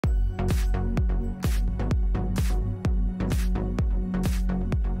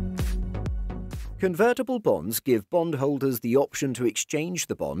Convertible bonds give bondholders the option to exchange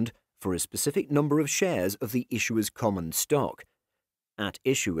the bond for a specific number of shares of the issuer's common stock. At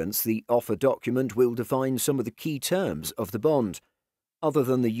issuance, the offer document will define some of the key terms of the bond. Other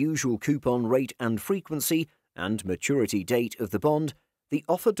than the usual coupon rate and frequency and maturity date of the bond, the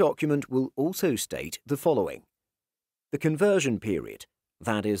offer document will also state the following. The conversion period,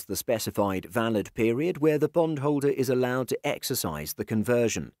 that is the specified valid period where the bondholder is allowed to exercise the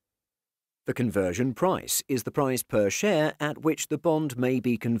conversion. The conversion price is the price per share at which the bond may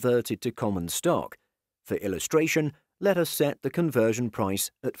be converted to common stock. For illustration, let us set the conversion price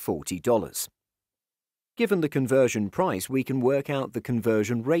at $40. Given the conversion price, we can work out the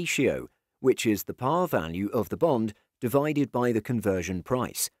conversion ratio, which is the par value of the bond divided by the conversion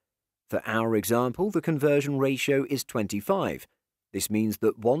price. For our example, the conversion ratio is 25. This means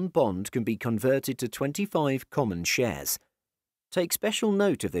that one bond can be converted to 25 common shares. Take special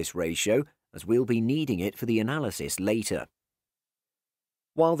note of this ratio, as we'll be needing it for the analysis later.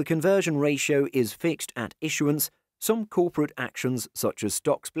 While the conversion ratio is fixed at issuance, some corporate actions such as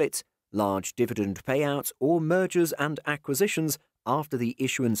stock splits, large dividend payouts, or mergers and acquisitions after the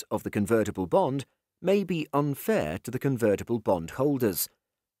issuance of the convertible bond may be unfair to the convertible bond holders.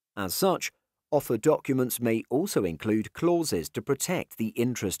 As such, offer documents may also include clauses to protect the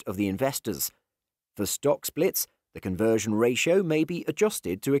interest of the investors. For stock splits, the conversion ratio may be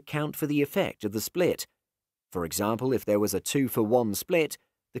adjusted to account for the effect of the split. For example, if there was a 2-for-1 split,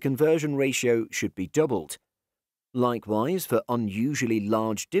 the conversion ratio should be doubled. Likewise, for unusually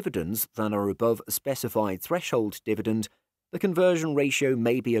large dividends that are above a specified threshold dividend, the conversion ratio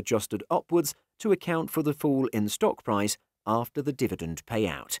may be adjusted upwards to account for the fall in stock price after the dividend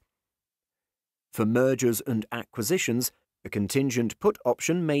payout. For mergers and acquisitions, a contingent put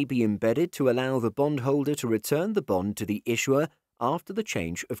option may be embedded to allow the bondholder to return the bond to the issuer after the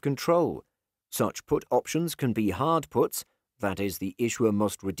change of control. Such put options can be hard puts, that is, the issuer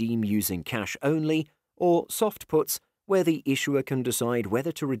must redeem using cash only, or soft puts, where the issuer can decide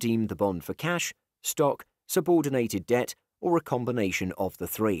whether to redeem the bond for cash, stock, subordinated debt, or a combination of the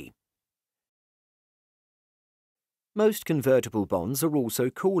three. Most convertible bonds are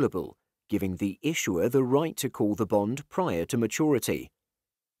also callable, giving the issuer the right to call the bond prior to maturity.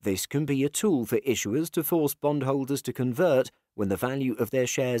 This can be a tool for issuers to force bondholders to convert when the value of their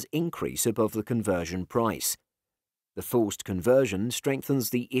shares increase above the conversion price. The forced conversion strengthens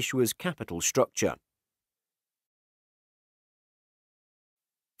the issuer's capital structure.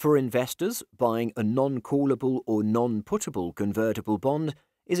 For investors, buying a non-callable or non-puttable convertible bond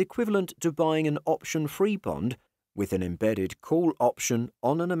is equivalent to buying an option-free bond with an embedded call option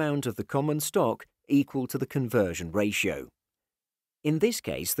on an amount of the common stock equal to the conversion ratio. In this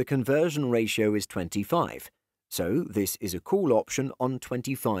case, the conversion ratio is 25, so this is a call option on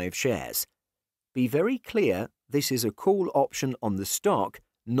 25 shares. Be very clear, this is a call option on the stock,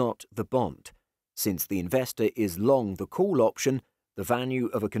 not the bond. Since the investor is long the call option, the value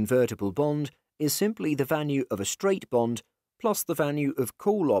of a convertible bond is simply the value of a straight bond plus the value of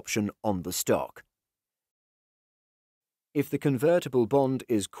call option on the stock. If the convertible bond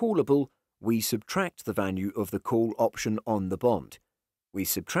is callable, we subtract the value of the call option on the bond. We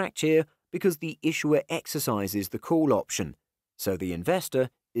subtract here because the issuer exercises the call option, so the investor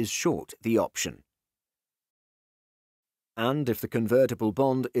is short the option. And if the convertible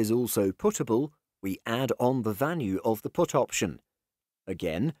bond is also puttable, we add on the value of the put option.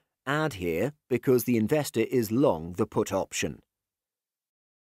 Again, add here because the investor is long the put option.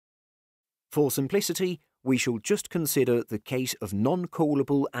 For simplicity, we shall just consider the case of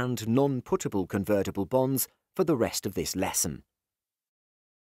non-callable and non-puttable convertible bonds for the rest of this lesson.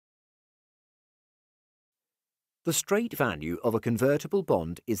 The straight value of a convertible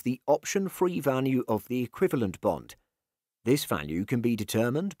bond is the option-free value of the equivalent bond. This value can be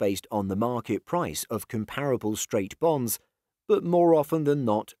determined based on the market price of comparable straight bonds, but more often than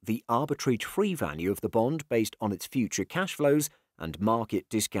not, the arbitrage-free value of the bond based on its future cash flows and market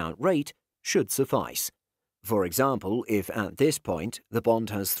discount rate should suffice. For example, if at this point the bond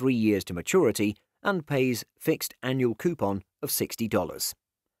has 3 years to maturity and pays fixed annual coupon of $60.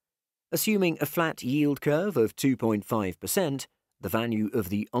 Assuming a flat yield curve of 2.5%, the value of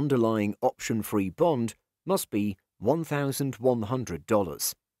the underlying option-free bond must be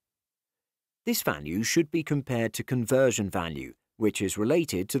 $1,100. This value should be compared to conversion value, which is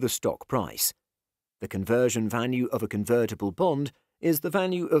related to the stock price. The conversion value of a convertible bond is the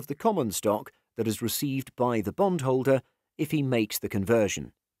value of the common stock that is received by the bondholder if he makes the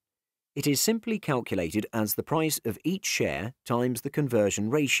conversion. It is simply calculated as the price of each share times the conversion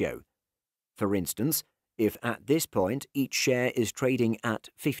ratio. For instance, if at this point each share is trading at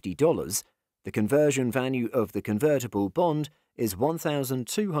 $50, The conversion value of the convertible bond is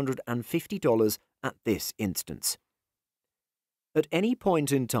 $1,250 at this instance. At any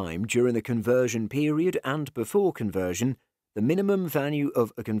point in time during the conversion period and before conversion, the minimum value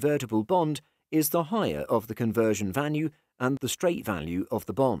of a convertible bond is the higher of the conversion value and the straight value of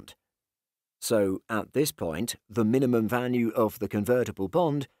the bond. So, at this point, the minimum value of the convertible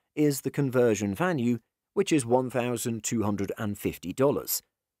bond is the conversion value, which is $1,250.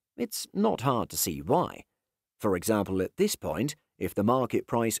 It's not hard to see why. For example, at this point, if the market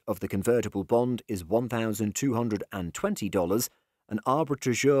price of the convertible bond is $1,220, an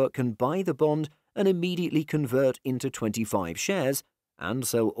arbitrageur can buy the bond and immediately convert into 25 shares and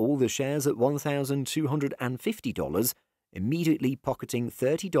sell all the shares at $1,250, immediately pocketing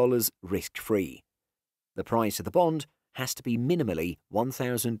 $30 risk-free. The price of the bond has to be minimally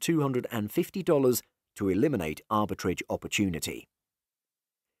 $1,250 to eliminate arbitrage opportunity.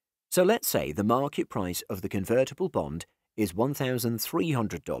 So let's say the market price of the convertible bond is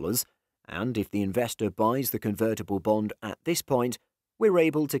 $1,300, and if the investor buys the convertible bond at this point, we're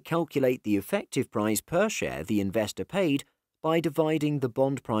able to calculate the effective price per share the investor paid by dividing the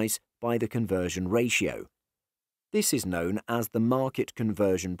bond price by the conversion ratio. This is known as the market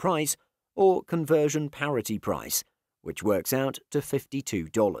conversion price or conversion parity price, which works out to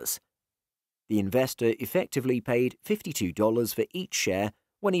 $52. The investor effectively paid $52 for each share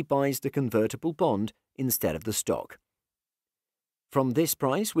when he buys the convertible bond instead of the stock. From this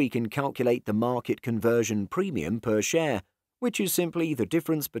price, we can calculate the market conversion premium per share, which is simply the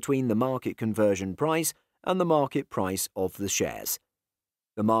difference between the market conversion price and the market price of the shares.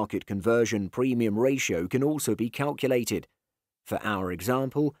 The market conversion premium ratio can also be calculated. For our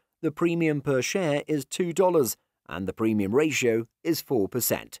example, the premium per share is $2 and the premium ratio is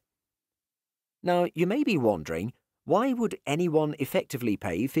 4%. Now, you may be wondering, why would anyone effectively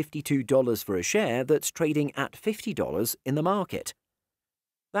pay $52 for a share that's trading at $50 in the market?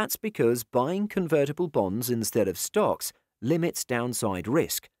 That's because buying convertible bonds instead of stocks limits downside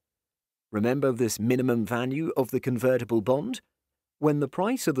risk. Remember this minimum value of the convertible bond? When the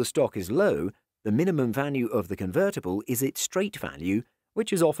price of the stock is low, the minimum value of the convertible is its straight value,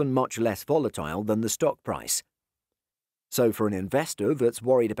 which is often much less volatile than the stock price. So for an investor that's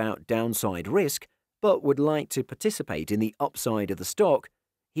worried about downside risk but would like to participate in the upside of the stock,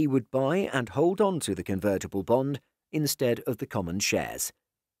 he would buy and hold on to the convertible bond instead of the common shares.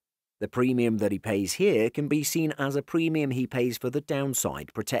 The premium that he pays here can be seen as a premium he pays for the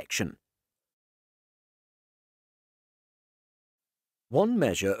downside protection. One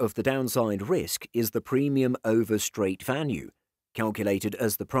measure of the downside risk is the premium over straight value, calculated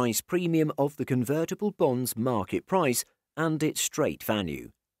as the price premium of the convertible bond's market price and its straight value.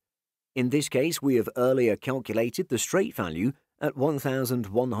 In this case, we have earlier calculated the straight value at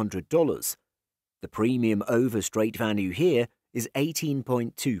 $1,100. The premium over straight value here is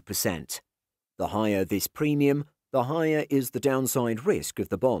 18.2%. The higher this premium, the higher is the downside risk of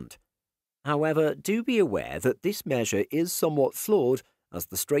the bond. However, do be aware that this measure is somewhat flawed, as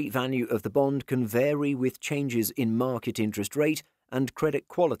the straight value of the bond can vary with changes in market interest rate and credit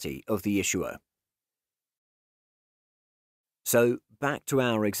quality of the issuer. So, back to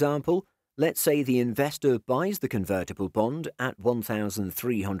our example, let's say the investor buys the convertible bond at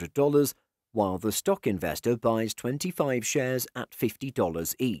 $1,300, while the stock investor buys 25 shares at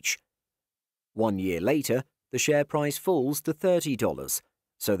 $50 each. 1 year later, the share price falls to $30,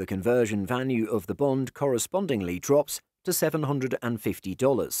 so the conversion value of the bond correspondingly drops to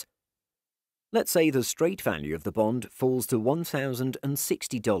 $750. Let's say the straight value of the bond falls to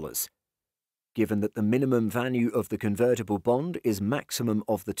 $1,060. Given that the minimum value of the convertible bond is maximum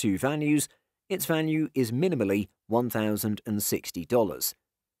of the two values, its value is minimally $1,060.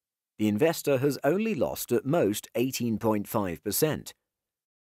 The investor has only lost at most 18.5%.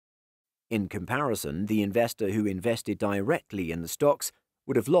 In comparison, the investor who invested directly in the stocks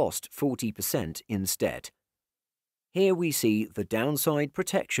would have lost 40% instead. Here we see the downside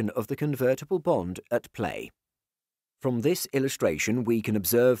protection of the convertible bond at play. From this illustration, we can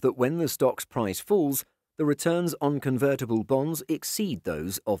observe that when the stock's price falls, the returns on convertible bonds exceed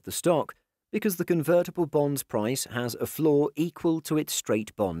those of the stock because the convertible bond's price has a floor equal to its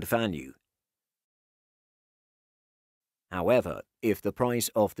straight bond value. However, if the price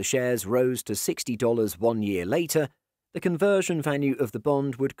of the shares rose to $60 1 year later, the conversion value of the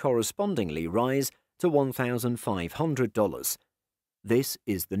bond would correspondingly rise to $1,500. This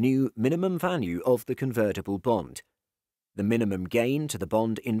is the new minimum value of the convertible bond. The minimum gain to the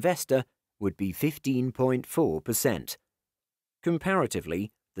bond investor would be 15.4%.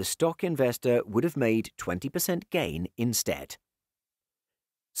 Comparatively, the stock investor would have made 20% gain instead.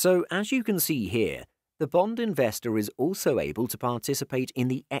 So as you can see here, the bond investor is also able to participate in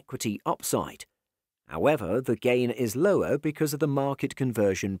the equity upside. However, the gain is lower because of the market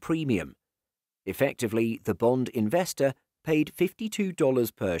conversion premium. Effectively, the bond investor paid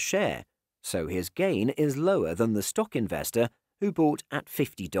 $52 per share, so his gain is lower than the stock investor who bought at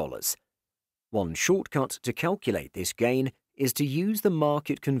 $50. One shortcut to calculate this gain is to use the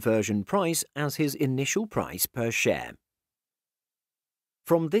market conversion price as his initial price per share.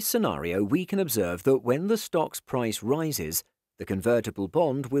 From this scenario, we can observe that when the stock's price rises, the convertible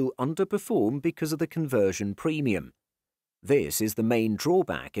bond will underperform because of the conversion premium. This is the main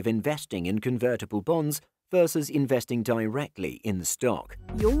drawback of investing in convertible bonds versus investing directly in the stock.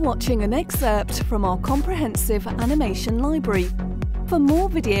 You're watching an excerpt from our comprehensive animation library. For more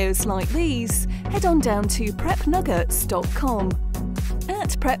videos like these, head on down to prepnuggets.com.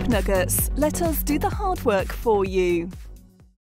 At Prep Nuggets, let us do the hard work for you.